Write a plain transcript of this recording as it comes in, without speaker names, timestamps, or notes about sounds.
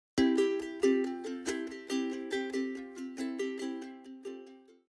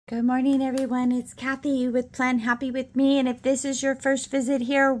Good morning, everyone. It's Kathy with Plan Happy with Me, and if this is your first visit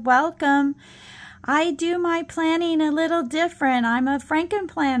here, welcome. I do my planning a little different. I'm a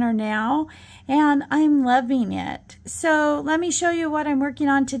Franken-planner now, and I'm loving it. So let me show you what I'm working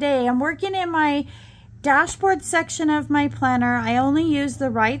on today. I'm working in my dashboard section of my planner. I only use the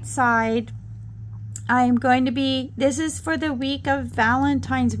right side. I'm going to be, this is for the week of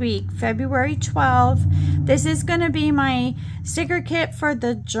Valentine's week, February 12th. This is going to be my sticker kit for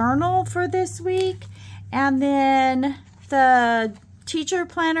the journal for this week. And then the teacher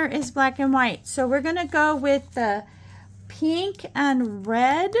planner is black and white. So we're going to go with the pink and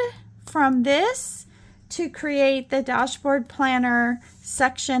red from this to create the dashboard planner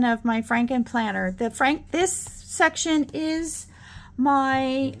section of my Franken-planner. This section is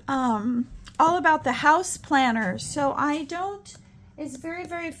my all about the house planner, so it's very,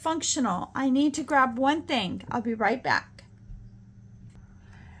 very functional. I need to grab one thing. I'll be right back.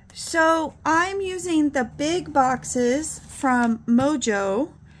 So I'm using the big boxes from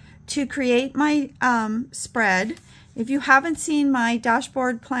Mojo to create my spread. If you haven't seen my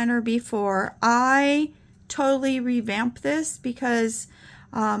dashboard planner before, I totally revamped this because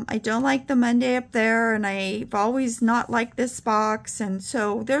I don't like the Monday up there, and I've always not liked this box, and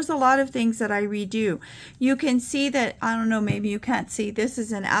so there's a lot of things that I redo. You can see that, I don't know, maybe you can't see, this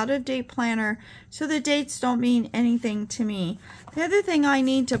is an out-of-date planner, so the dates don't mean anything to me. The other thing I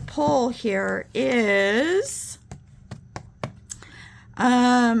need to pull here is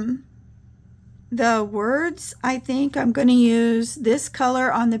the words. I think I'm going to use this color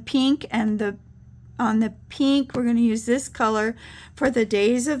on the pink, and on the pink we're going to use this color for the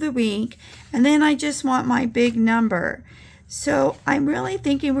days of the week, and then I just want my big number. So I'm really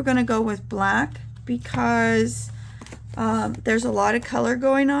thinking we're going to go with black because there's a lot of color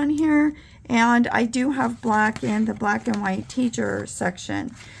going on here, and I do have black in the black and white teacher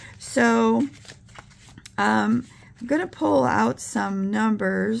section. So I'm going to pull out some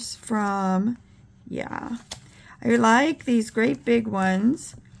numbers from, I like these great big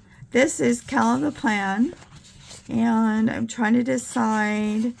ones. This is Cal of the Plan, and I'm trying to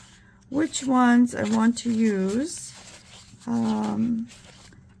decide which ones I want to use.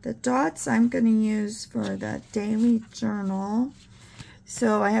 The dots I'm going to use for the daily journal.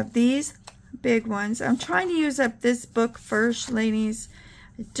 So I have these big ones. I'm trying to use up this book first, ladies.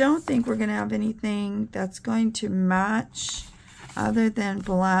 I don't think we're going to have anything that's going to match other than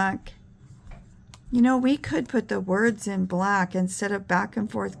black. You know, we could put the words in black instead of back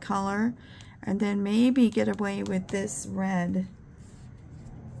and forth color, and then maybe get away with this red.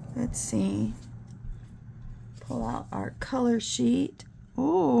 Let's see. Pull out our color sheet.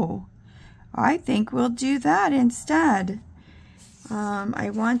 Oh, I think we'll do that instead. I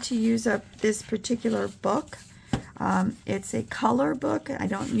want to use up this particular book. It's a color book. I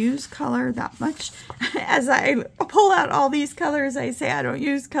don't use color that much. As I pull out all these colors, I say I don't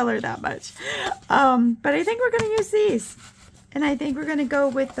use color that much. But I think we're going to use these. And I think we're going to go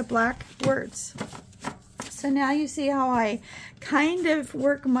with the black words. So now you see how I kind of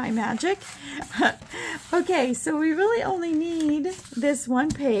work my magic. Okay, so we really only need this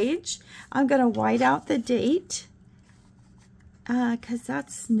one page. I'm going to white out the date because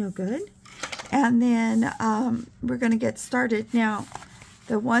that's no good. And then we're going to get started. Now,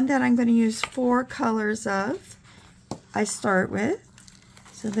 the one that I'm going to use 4 colors of, I start with.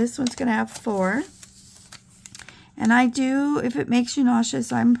 So this one's going to have 4. And I do, if it makes you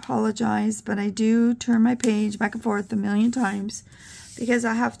nauseous, I apologize, but I do turn my page back and forth a million times because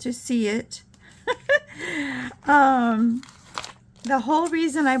I have to see it. The whole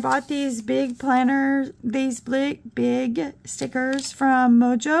reason I bought these big planners, these big stickers from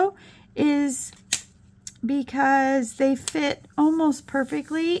Mojo, is because they fit almost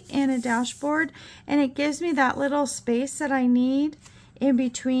perfectly in a dashboard, and it gives me that little space that I need in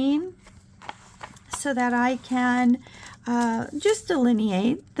between so that I can just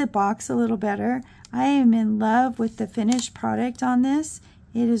delineate the box a little better. I am in love with the finished product on this.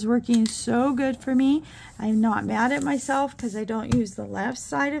 It is working so good for me. I'm not mad at myself because I don't use the left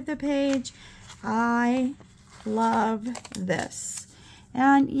side of the page. I love this.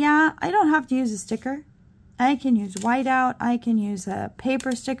 And yeah, I don't have to use a sticker. I can use whiteout. I can use a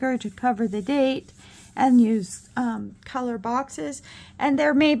paper sticker to cover the date and use color boxes. And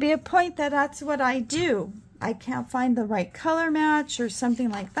there may be a point that that's what I do. I can't find the right color match or something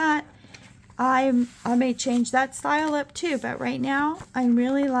like that. I may change that style up too, but right now I'm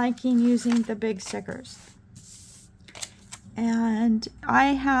really liking using the big stickers. And I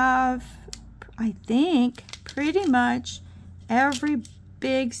have, I think, pretty much every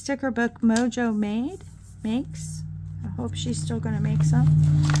big sticker book Mojo makes. I hope she's still going to make some.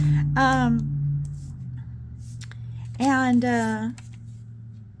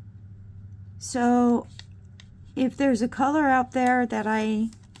 So if there's a color out there that I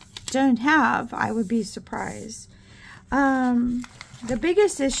don't have, I would be surprised. The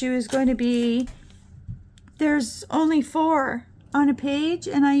biggest issue is going to be there's only 4 on a page,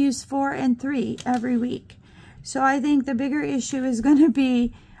 and I use 4 and 3 every week. So I think the bigger issue is going to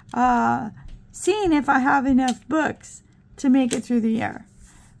be seeing if I have enough books to make it through the year.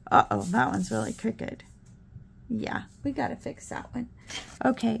 Uh-oh, that one's really crooked. Yeah, we got to fix that one.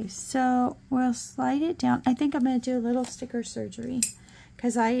 Okay, so we'll slide it down. I think I'm going to do a little sticker surgery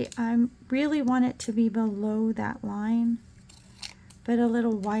because I really want it to be below that line, but a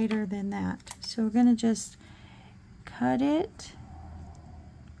little wider than that. So we're going to just cut it,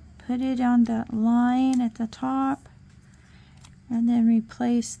 put it on the line at the top, and then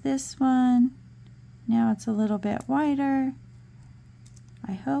replace this one. Now it's a little bit wider.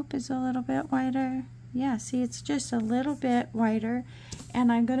 I hope it's a little bit wider. Yeah, see, it's just a little bit wider.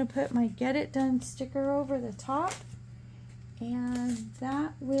 And I'm going to put my Get It Done sticker over the top, and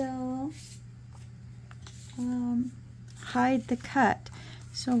that will hide the cut.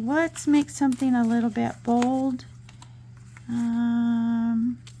 So let's make something a little bit bold.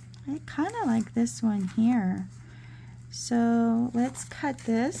 I kind of like this one here. So let's cut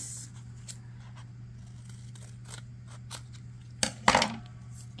this.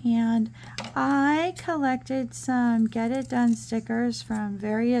 And I collected some Get It Done stickers from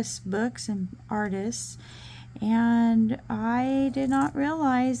various books and artists, and I did not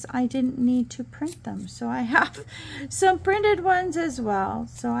realize I didn't need to print them. So I have some printed ones as well.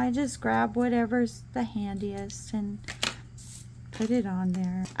 So I just grab whatever's the handiest and put it on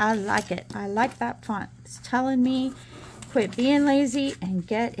there. I like it. I like that font. It's telling me quit being lazy and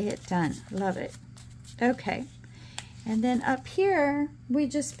get it done. Love it. Okay. And then up here, we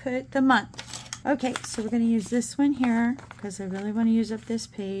just put the month. Okay, so we're going to use this one here because I really want to use up this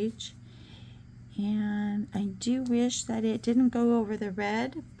page. And I do wish that it didn't go over the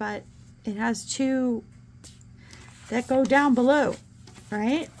red, but it has 2 that go down below,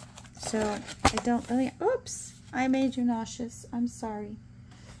 right? So I don't really, oops, I made you nauseous. I'm sorry.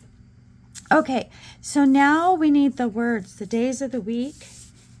 Okay, so now we need the words, the days of the week.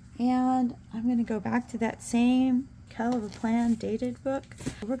 And I'm going to go back to that same Hell of a Plan dated book.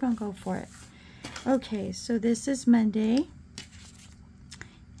 We're going to go for it. Okay, so this is Monday.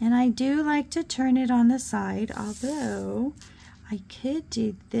 And I do like to turn it on the side, although I could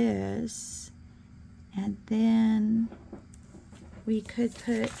do this. And then we could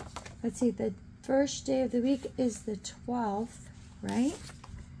put, let's see, the first day of the week is the 12th, right?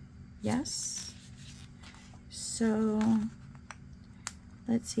 Yes. So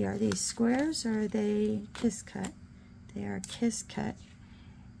let's see, are these squares or are they kiss cut? They are kiss cut.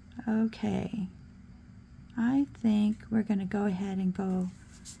 Okay. I think we're going to go ahead and go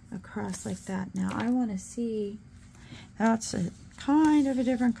across like that. Now I want to see, that's a kind of a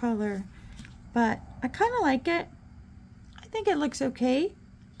different color, but I kind of like it. I think it looks okay.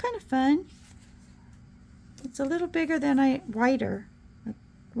 Kind of fun. It's a little bigger than wider.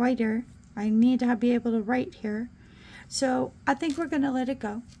 I need to be able to write here. So I think we're going to let it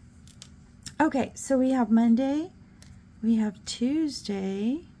go. Okay, so we have Monday, we have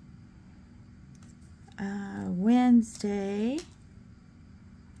Tuesday, Wednesday.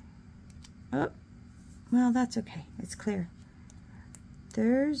 Oh, well, that's okay. It's clear.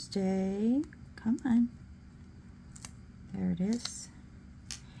 Thursday. Come on. There it is.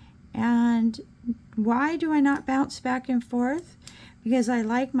 And why do I not bounce back and forth? Because I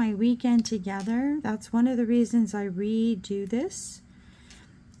like my weekend together. That's one of the reasons I redo this.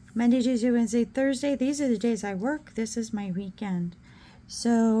 Monday, Tuesday, Wednesday, Thursday. These are the days I work. This is my weekend.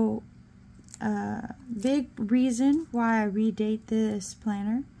 So, big reason why I redate this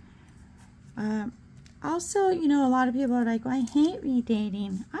planner. Also, you know, a lot of people are like, well, I hate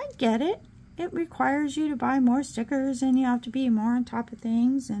redating. I get it. It requires you to buy more stickers and you have to be more on top of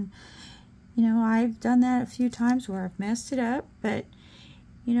things. And, you know, I've done that a few times where I've messed it up. But,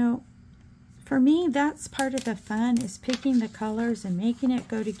 you know, for me, that's part of the fun, is picking the colors and making it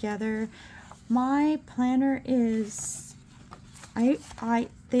go together. My planner is, the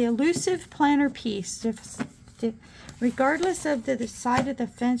elusive planner piece. Regardless of the side of the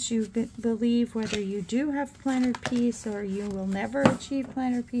fence you believe, whether you do have planner piece or you will never achieve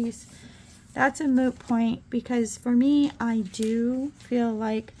planner piece, that's a moot point, because for me, I do feel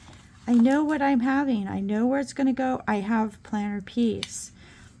like I know what I'm having. I know where it's going to go. I have planner piece.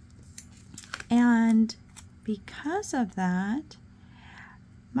 And because of that,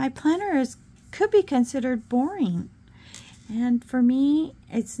 my planner could be considered boring. And for me,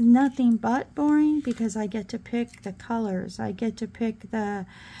 it's nothing but boring because I get to pick the colors. I get to pick the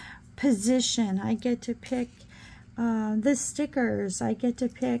position. I get to pick the stickers. I get to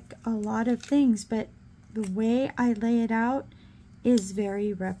pick a lot of things, but the way I lay it out is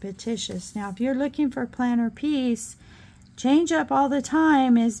very repetitious. Now, if you're looking for a planner piece, change up all the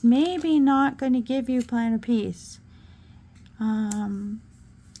time is maybe not going to give you planner piece.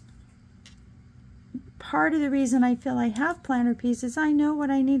 Part of the reason I feel I have planner piece is I know what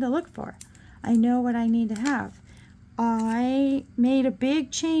I need to look for. I know what I need to have. I made a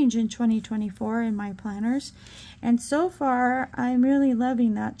big change in 2024 in my planners, and so far I'm really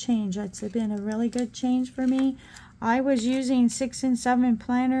loving that change. It's been a really good change for me. I was using 6 and 7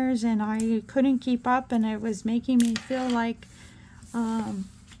 planners and I couldn't keep up, and it was making me feel like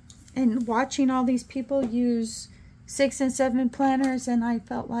and watching all these people use 6 and 7 planners, and I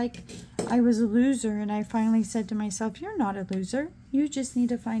felt like I was a loser. And I finally said to myself, you're not a loser. You just need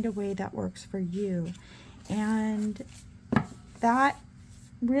to find a way that works for you. And that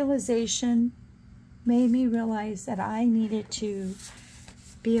realization made me realize that I needed to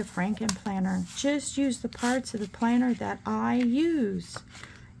be a Franken-planner. Just use the parts of the planner that I use.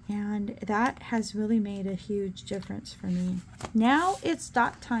 And that has really made a huge difference for me. Now it's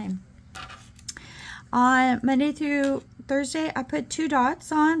dot time. On Monday through Thursday, I put 2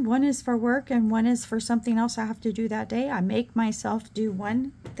 dots on. One is for work and one is for something else I have to do that day. I make myself do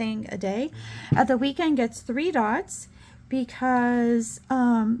one thing a day. At the weekend gets 3 dots because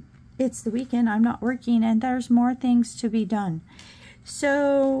it's the weekend, I'm not working, and there's more things to be done.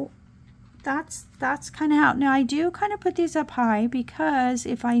 So that's kind of how. Now I do kind of put these up high because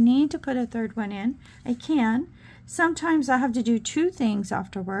if I need to put a 3rd one in, I can. Sometimes I have to do 2 things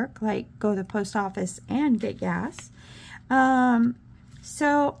after work, like go to the post office and get gas.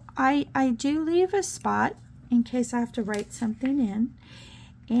 So I do leave a spot in case I have to write something in.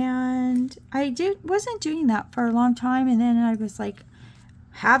 And I wasn't doing that for a long time, and then I was like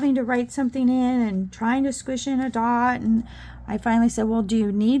having to write something in and trying to squish in a dot, and I finally said, well, do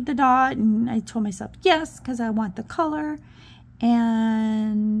you need the dot? And I told myself yes, because I want the color.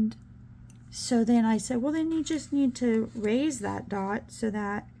 And so then I said, well, then you just need to raise that dot so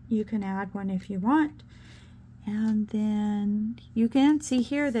that you can add one if you want. And then you can see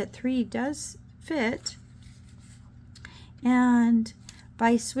here that 3 does fit. And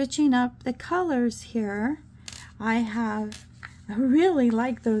by switching up the colors here, I really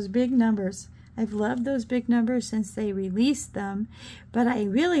like those big numbers. I've loved those big numbers since they released them, but I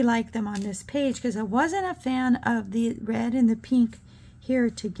really like them on this page because I wasn't a fan of the red and the pink here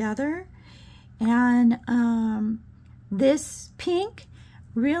together. And this pink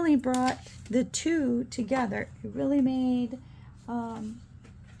really brought the 2 together. It really made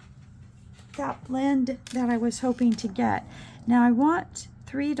that blend that I was hoping to get. Now I want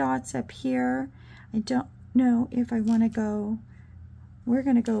 3 dots up here. I don't know if I want to go, we're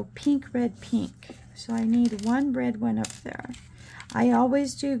going to go pink, red, pink. So I need 1 red one up there. I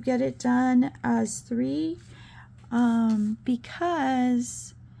always do get it done as 3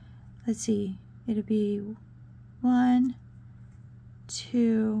 because, let's see, it'll be 1,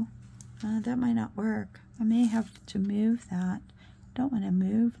 2, that might not work. I may have to move that. Don't want to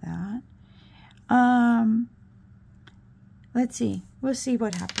move that. Let's see. We'll see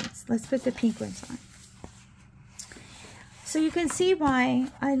what happens. Let's put the pink ones on. So you can see why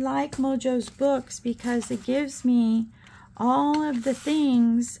I like Mojo's books, because it gives me all of the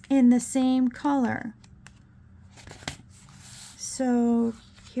things in the same color. So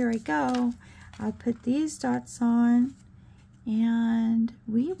here I go. I'll put these dots on and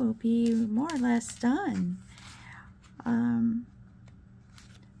we will be more or less done.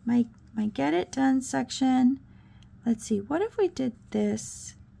 My get it done section, let's see, what if we did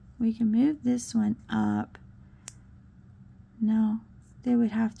this? We can move this one up. No, they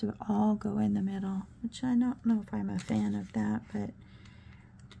would have to all go in the middle, which I don't know if I'm a fan of that, but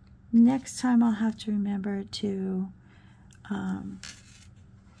next time I'll have to remember to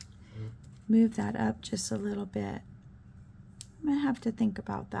move that up just a little bit. I'm going to have to think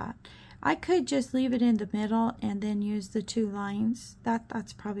about that. I could just leave it in the middle and then use the 2 lines.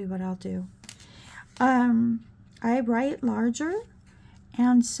 That's probably what I'll do. I write larger,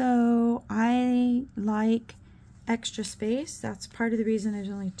 and so I like extra space. That's part of the reason there's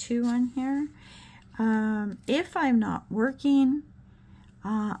only 2 on here. If I'm not working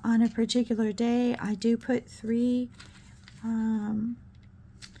on a particular day, I do put 3.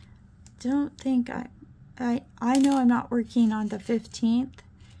 Don't think I know I'm not working on the 15th,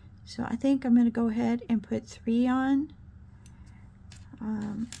 so I think I'm going to go ahead and put 3 on.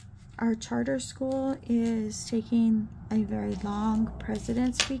 our charter school is taking a very long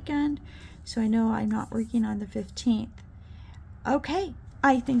President's Weekend, so I know I'm not working on the 15th. Okay,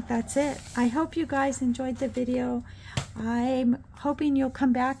 I think that's it. I hope you guys enjoyed the video. I'm hoping you'll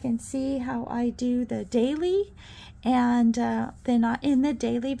come back and see how I do the daily, and then in the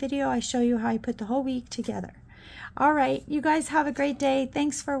daily video I show you how I put the whole week together. All right, you guys have a great day.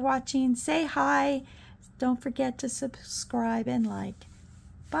 Thanks for watching. Say hi. Don't forget to subscribe and like.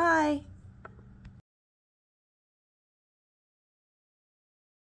 Bye.